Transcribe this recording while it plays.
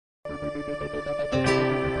From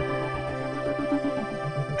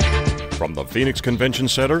the Phoenix Convention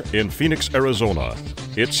Center in Phoenix, Arizona,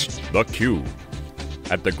 it's theCUBE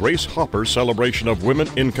at the Grace Hopper Celebration of Women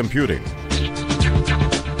in Computing.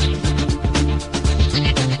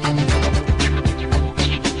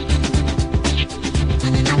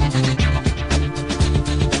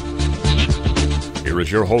 Here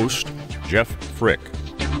is your host, Jeff Frick.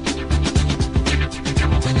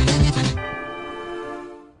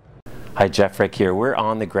 Hi, Jeff Frick here. We're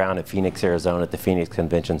on the ground at Phoenix, Arizona at the Phoenix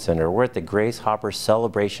Convention Center. We're at the Grace Hopper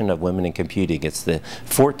Celebration of Women in Computing. It's the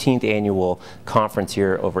 14th annual conference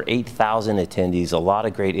here, over 8,000 attendees, a lot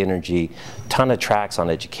of great energy, ton of tracks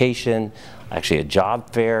on education, actually a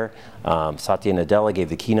job fair. Satya Nadella gave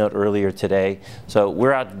the keynote earlier today. So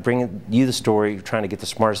we're out bringing you the story, trying to get the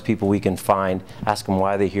smartest people we can find, ask them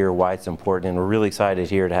why they're here, why it's important, and we're really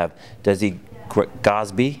excited here to have Desiree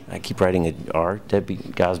Gosby, I keep writing an R, Debbie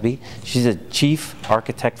Gosby. She's a chief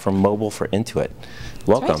architect for mobile for Intuit.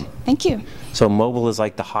 Welcome. Right. Thank you. So mobile is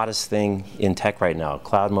like the hottest thing in tech right now,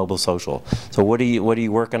 cloud, mobile, social. So what are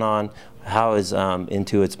you working on? How is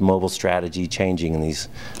Intuit's mobile strategy changing in these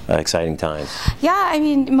exciting times? Yeah, I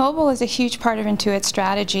mean, mobile is a huge part of Intuit's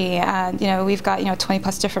strategy, and we've got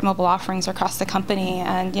 20+ different mobile offerings across the company,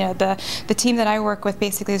 and the team that I work with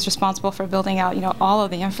basically is responsible for building out all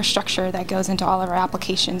of the infrastructure that goes into all of our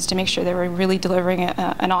applications to make sure that we're really delivering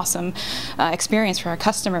an awesome experience for our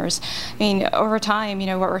customers. I mean, over time,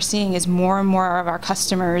 what we're seeing is more and more of our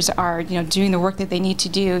customers are doing the work that they need to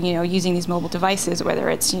do, using these mobile devices, whether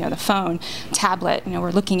it's the phone, tablet.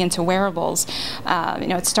 We're looking into wearables.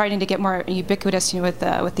 It's starting to get more ubiquitous with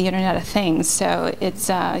the Internet of Things. So it's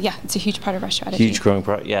it's a huge part of our strategy. Huge growing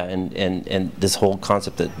part, yeah. And this whole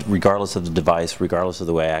concept that regardless of the device, regardless of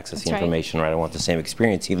the way I access the information, right, I want the same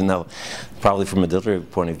experience. Even though, probably from a delivery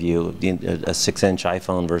point of view, a 6-inch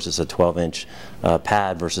iPhone versus a 12-inch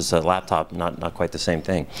pad versus a laptop, not quite the same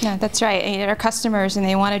thing. Yeah, that's right. And our customers, and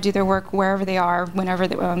they want to do their work wherever they are, whenever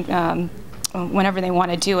they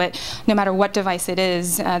want to do it, no matter what device it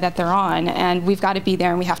is that they're on, and we've got to be there,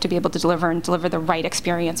 and we have to be able to deliver the right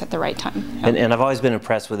experience at the right time. And I've always been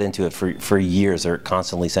impressed with Intuit for years. They're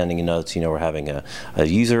constantly sending in notes. We're having a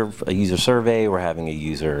user survey, we're having a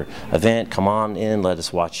user event. Come on in, let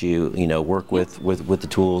us watch you work with the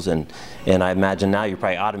tools, and I imagine now you're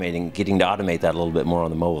probably getting to automate that a little bit more on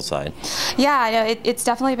the mobile side. Yeah, it's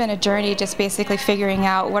definitely been a journey, just basically figuring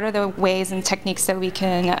out what are the ways and techniques that we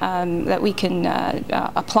can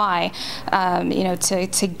apply,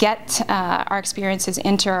 to get our experiences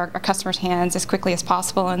into our customers' hands as quickly as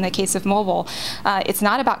possible. In the case of mobile, it's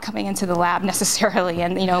not about coming into the lab necessarily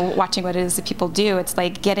and watching what it is that people do. It's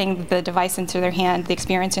like getting the device into their hand, the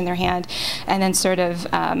experience in their hand, and then sort of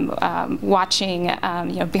watching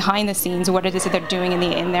behind the scenes what it is that they're doing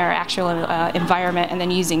in their actual environment, and then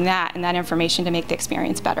using that information to make the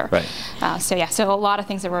experience better. Right. So a lot of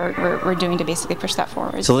things that we're doing to basically push that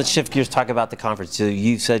forward. So let's shift gears, talk about the conference. So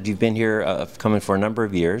you said you've been here coming for a number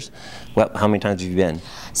of years. How many times have you been?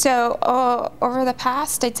 So over the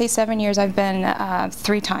past, I'd say 7 years, I've been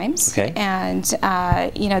 3 times. Okay. And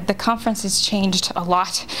the conference has changed a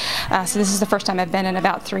lot. So this is the first time I've been in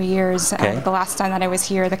about 3 years. Okay. The last time that I was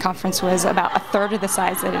here, the conference was about 1/3 of the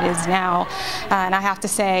size that it is now. And I have to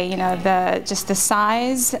say, just the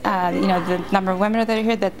size, the number of women that are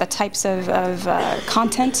here, the types of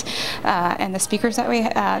content, and the speakers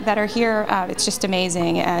that are here, it's just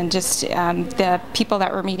amazing, and just the people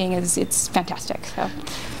that we're meeting it's fantastic. So.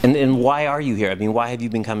 And why are you here? I mean, why have you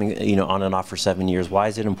been coming on and off for 7 years? Why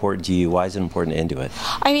is it important to you? Why is it important to Intuit?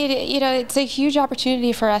 I mean, it's a huge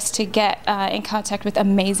opportunity for us to get in contact with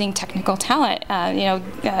amazing technical talent.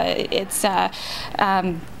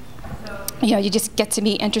 You just get to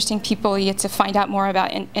meet interesting people. You get to find out more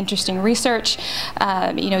about interesting research.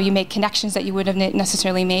 You make connections that you wouldn't have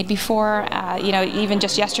necessarily made before. Even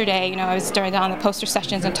just yesterday, I was doing on the poster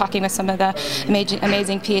sessions and talking with some of the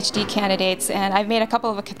amazing PhD candidates, and I've made a couple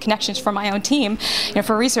of connections for my own team,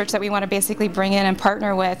 for research that we want to basically bring in and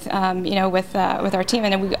partner with, with our team,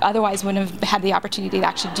 and we otherwise wouldn't have had the opportunity to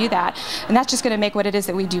actually do that. And that's just going to make what it is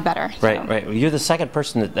that we do better. Right, so. right. Well, you're the second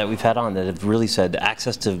person that we've had on that have really said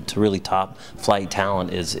access to really top flight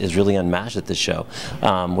talent is really unmatched at this show,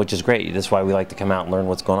 which is great. That's why we like to come out and learn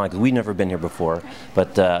what's going on, because we've never been here before,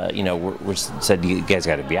 but we're said you guys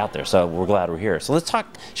got to be out there, so we're glad we're here. So let's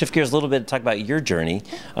shift gears a little bit and talk about your journey,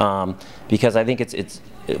 because I think it's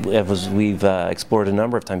as we've explored a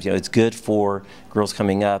number of times, it's good for girls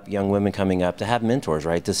coming up, young women coming up, to have mentors,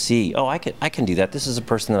 right? To see, oh, I can do that. This is a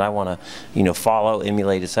person that I want to, follow,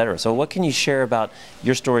 emulate, etc. So, what can you share about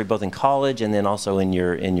your story, both in college and then also in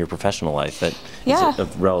your professional life, that is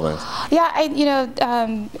of relevance? Yeah,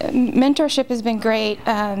 mentorship has been great,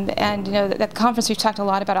 and at the conference we've talked a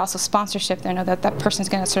lot about also sponsorship. I know that person's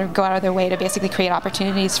going to sort of go out of their way to basically create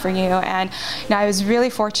opportunities for you, and I was really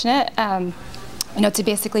fortunate. To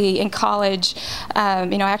basically in college, I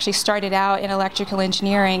actually started out in electrical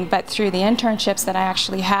engineering, but through the internships that I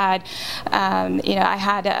actually had, I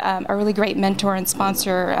had a really great mentor and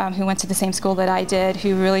sponsor who went to the same school that I did,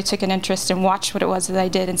 who really took an interest and watched what it was that I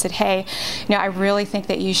did and said, hey, I really think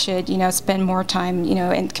that you should, spend more time,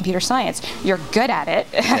 in computer science. You're good at it,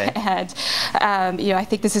 okay. And, I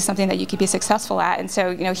think this is something that you could be successful at. And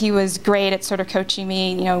so, he was great at sort of coaching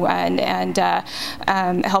me, and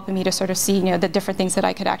helping me to sort of see, the different things that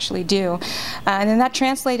I could actually do. And then that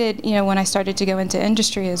translated, when I started to go into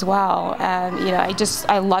industry as well.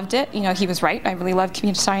 I loved it. He was right. I really loved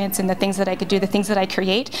computer science and the things that I could do, the things that I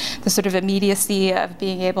create, the sort of immediacy of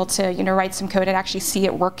being able to, write some code and actually see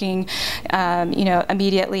it working,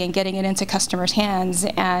 immediately and getting it into customers' hands,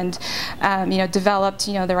 and, developed,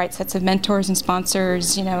 the right sets of mentors and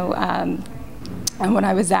sponsors, and when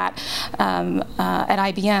I was at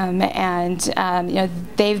IBM, and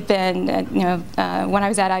they've been, when I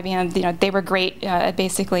was at IBM, they were great at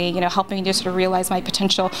basically, helping me just sort of realize my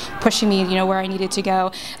potential, pushing me, where I needed to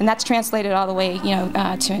go, and that's translated all the way,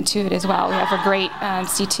 to Intuit as well. We have a great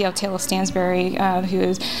CTO, Taylor Stansberry, who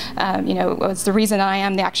is, was the reason I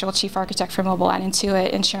am the actual chief architect for mobile at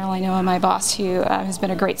Intuit, and Cheryl, I know, my boss, who has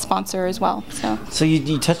been a great sponsor as well. So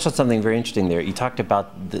you touched on something very interesting there. You talked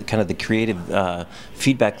about kind of the creative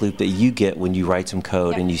feedback loop that you get when you write some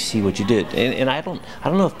code and you see what you did. And I don't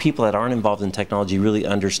know if people that aren't involved in technology really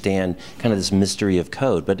understand kind of this mystery of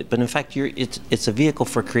code, but in fact it's a vehicle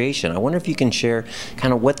for creation. I wonder if you can share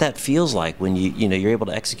kind of what that feels like when you're able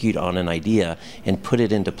to execute on an idea and put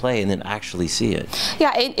it into play and then actually see it.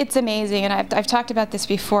 Yeah, it's amazing, and I've talked about this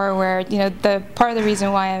before, where the part of the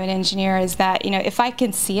reason why I'm an engineer is that if I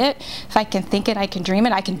can see it, if I can think it, I can dream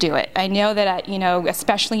it, I can do it. I know that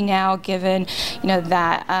especially now, given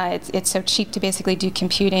that it's so cheap to basically do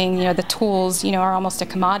computing, the tools are almost a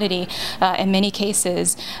commodity in many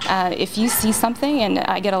cases. If you see something, and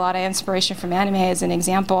I get a lot of inspiration from anime as an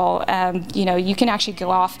example, you can actually go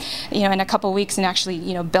off in a couple weeks and actually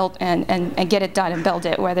build and get it done and build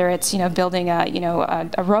it, whether it's building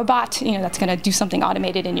a robot that's going to do something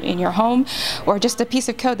automated in your home, or just a piece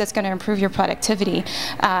of code that's going to improve your productivity,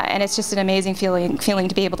 and it's just an amazing feeling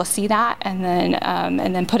to be able to see that and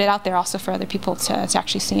then put it out there also for other people to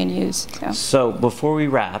actually see and use. So before we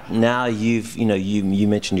wrap, now you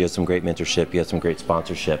mentioned you have some great mentorship, you have some great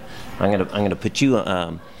sponsorship. I'm gonna put you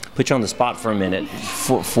on the spot for a minute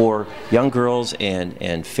for young girls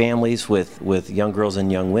and families with young girls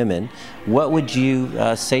and young women. What would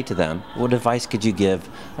you say to them? What advice could you give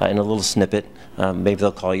in a little snippet? Maybe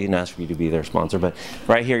they'll call you and ask for you to be their sponsor, but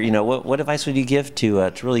right here, what advice would you give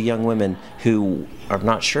to really young women who are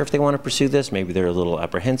not sure if they want to pursue this? Maybe they're a little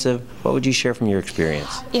apprehensive. What would you share from your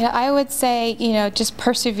experience? I would say, just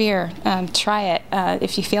persevere. Try it.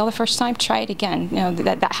 If you fail the first time, try it again.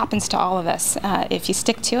 That happens to all of us. If you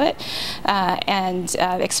stick to it and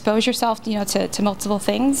expose yourself, to multiple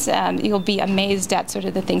things, you'll be amazed at sort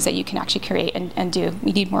of the things that you can actually create and do.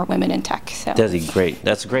 We need more women in tech. So. Desi, great.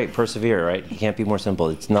 That's great. Persevere, right? You can't be more simple.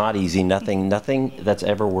 It's not easy. Nothing that's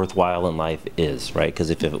ever worthwhile in life is, right? Because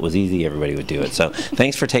if it was easy, everybody would do it. So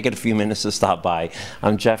thanks for taking a few minutes to stop by.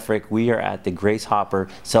 I'm Jeff Frick. We are at the Grace Hopper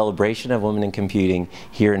Celebration of Women in Computing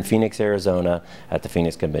here in Phoenix, Arizona at the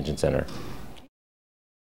Phoenix Convention Center.